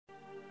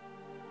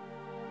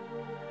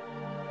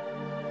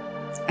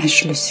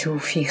أجلس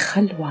في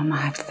خلوة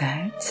مع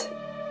الذات،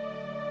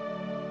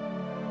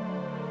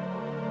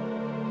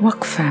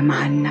 وقفة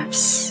مع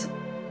النفس،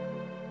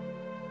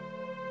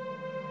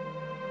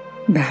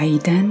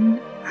 بعيداً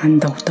عن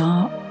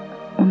ضوضاء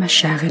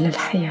ومشاغل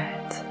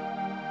الحياة،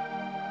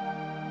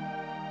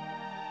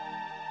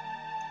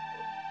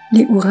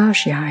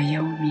 لأراجع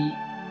يومي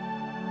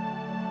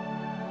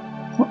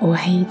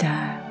وأعيد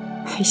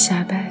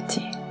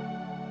حساباتي.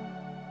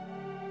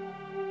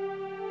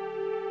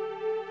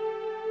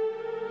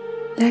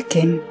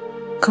 لكن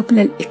قبل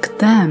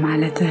الإقدام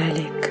على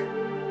ذلك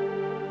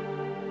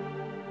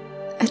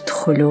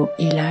أدخل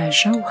إلى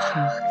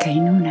جوهر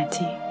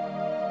كينونتي،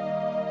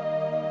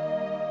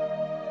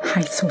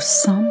 حيث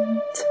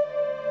الصمت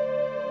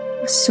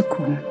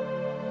والسكون.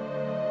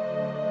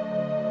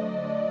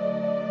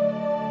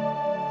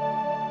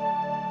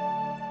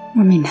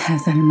 ومن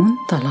هذا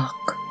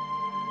المنطلق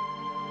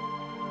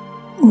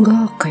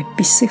أراقب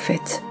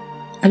بصفة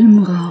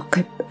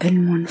المراقب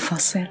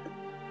المنفصل،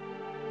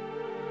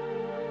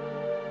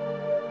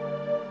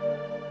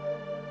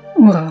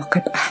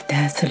 أراقب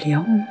أحداث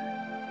اليوم،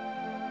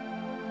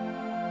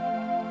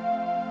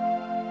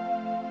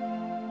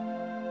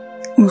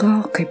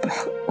 أراقب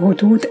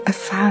ردود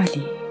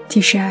أفعالي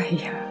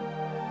تجاهها،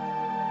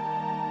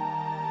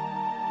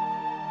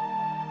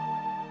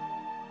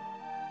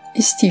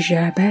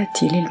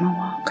 استجاباتي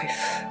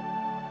للمواقف،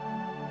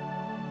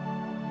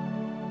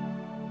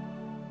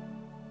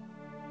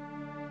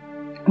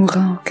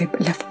 أراقب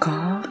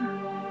الأفكار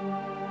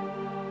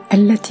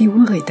التي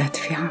وردت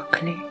في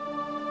عقلي،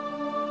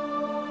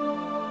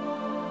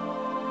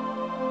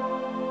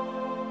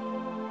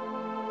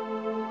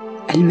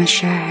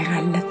 المشاعر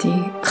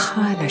التي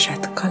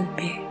خالجت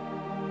قلبي.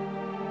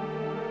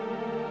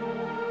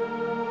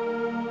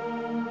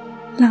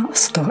 لا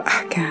أصدر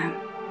أحكام،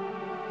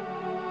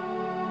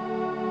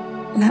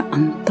 لا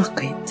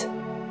أنتقد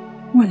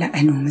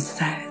ولا ألوم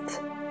الذات،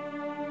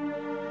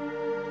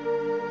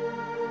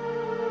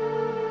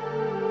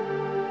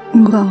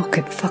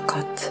 أراقب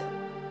فقط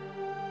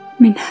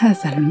من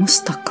هذا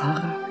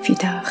المستقر في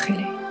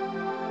داخلي.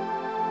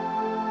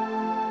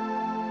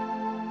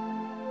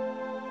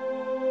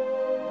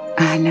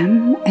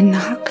 أعلم أن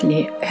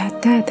عقلي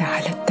اعتاد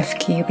على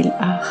التفكير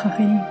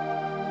بالآخرين،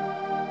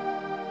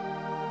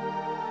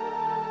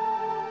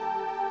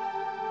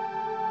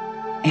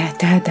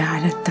 اعتاد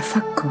على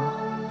التفكر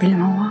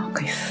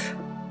بالمواقف،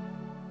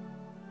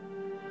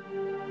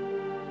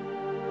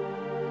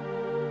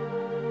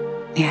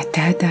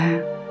 اعتاد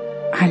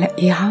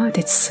على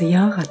إعادة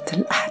صياغة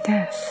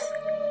الأحداث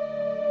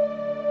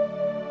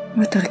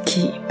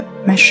وتركيب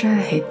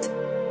مشاهد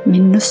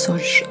من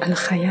نسج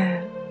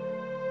الخيال.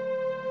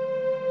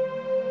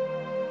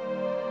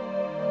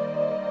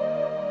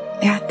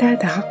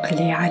 اعتاد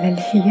عقلي على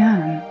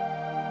الهيام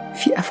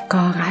في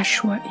أفكار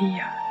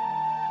عشوائية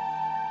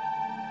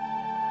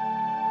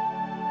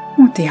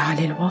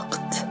مضيعة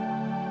للوقت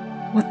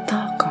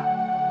والطاقة.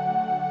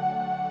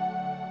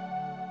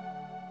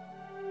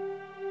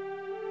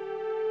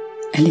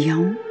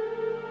 اليوم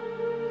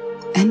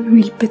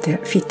أنوي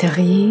البدء في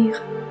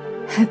تغيير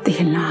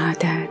هذه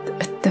العادات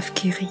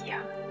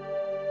التفكيرية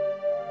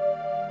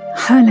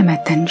حالما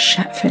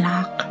تنشأ في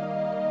العقل.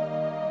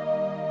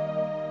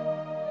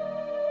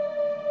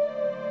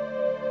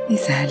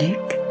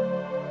 لذلك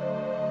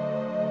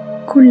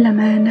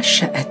كلما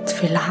نشأت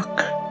في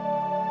العقل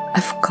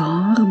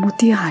أفكار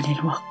مضيعة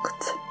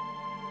للوقت،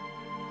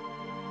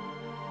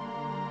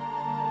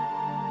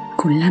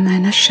 كلما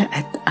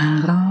نشأت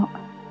آراء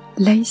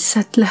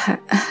ليست لها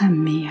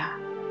أهمية،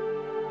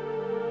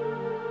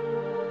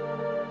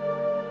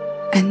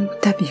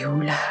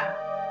 أنتبه لها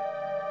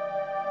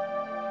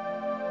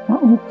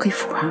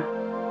وأوقفها،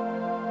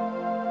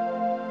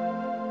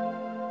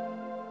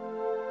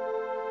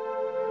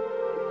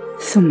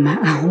 ثم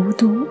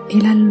أعود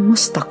إلى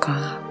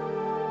المستقر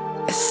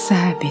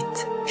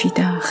الثابت في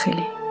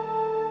داخلي.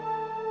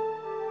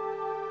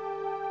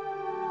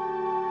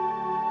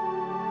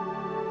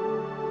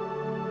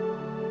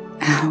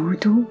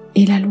 أعود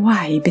إلى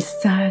الوعي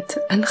بالذات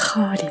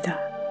الخالدة،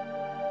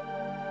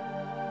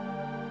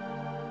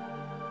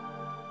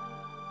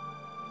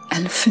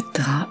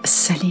 الفطرة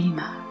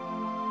السليمة،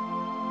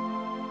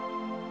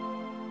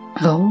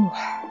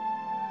 روح،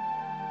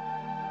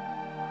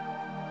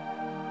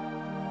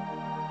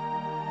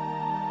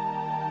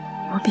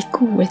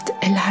 وبقوة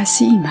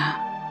العزيمة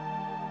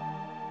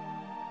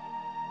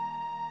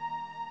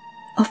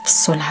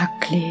أفصل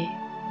عقلي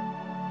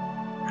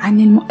عن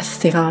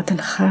المؤثرات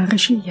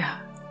الخارجية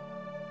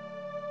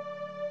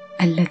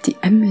التي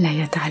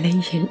أمليت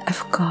عليه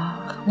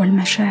الأفكار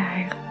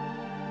والمشاعر.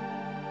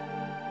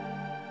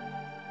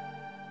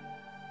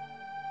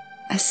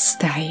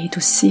 أستعيد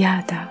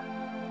السيادة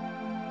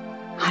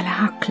على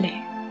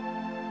عقلي.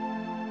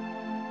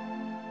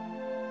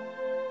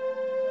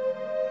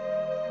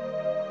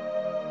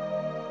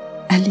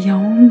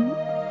 اليوم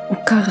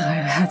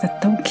أكرر هذا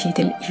التوكيد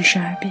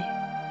الإيجابي: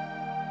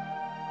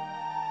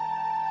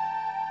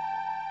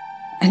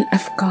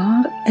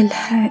 الأفكار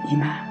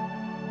الهائمة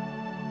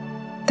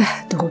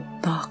تهدر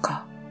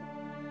الطاقة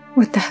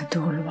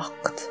وتهدر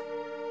الوقت.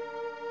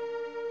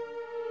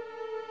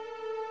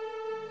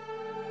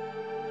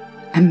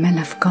 أما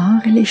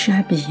الأفكار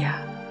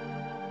الإيجابية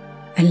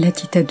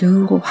التي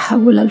تدور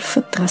حول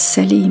الفطرة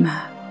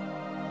السليمة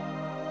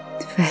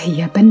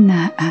فهي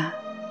بناءة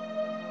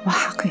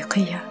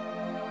وحقيقية.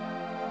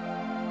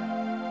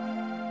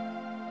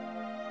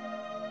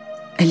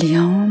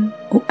 اليوم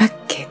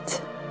أؤكد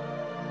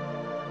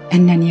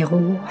أنني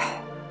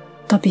روح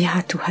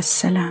طبيعتها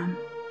السلام،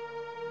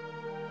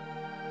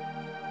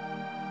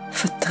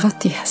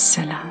 فطرتها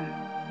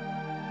السلام.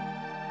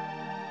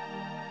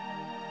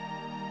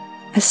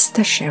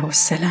 أستشعر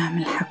السلام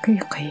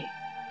الحقيقي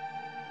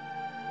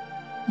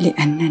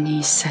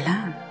لأنني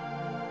سلام،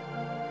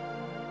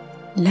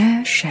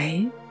 لا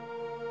شيء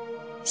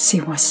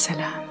سوى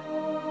السلام.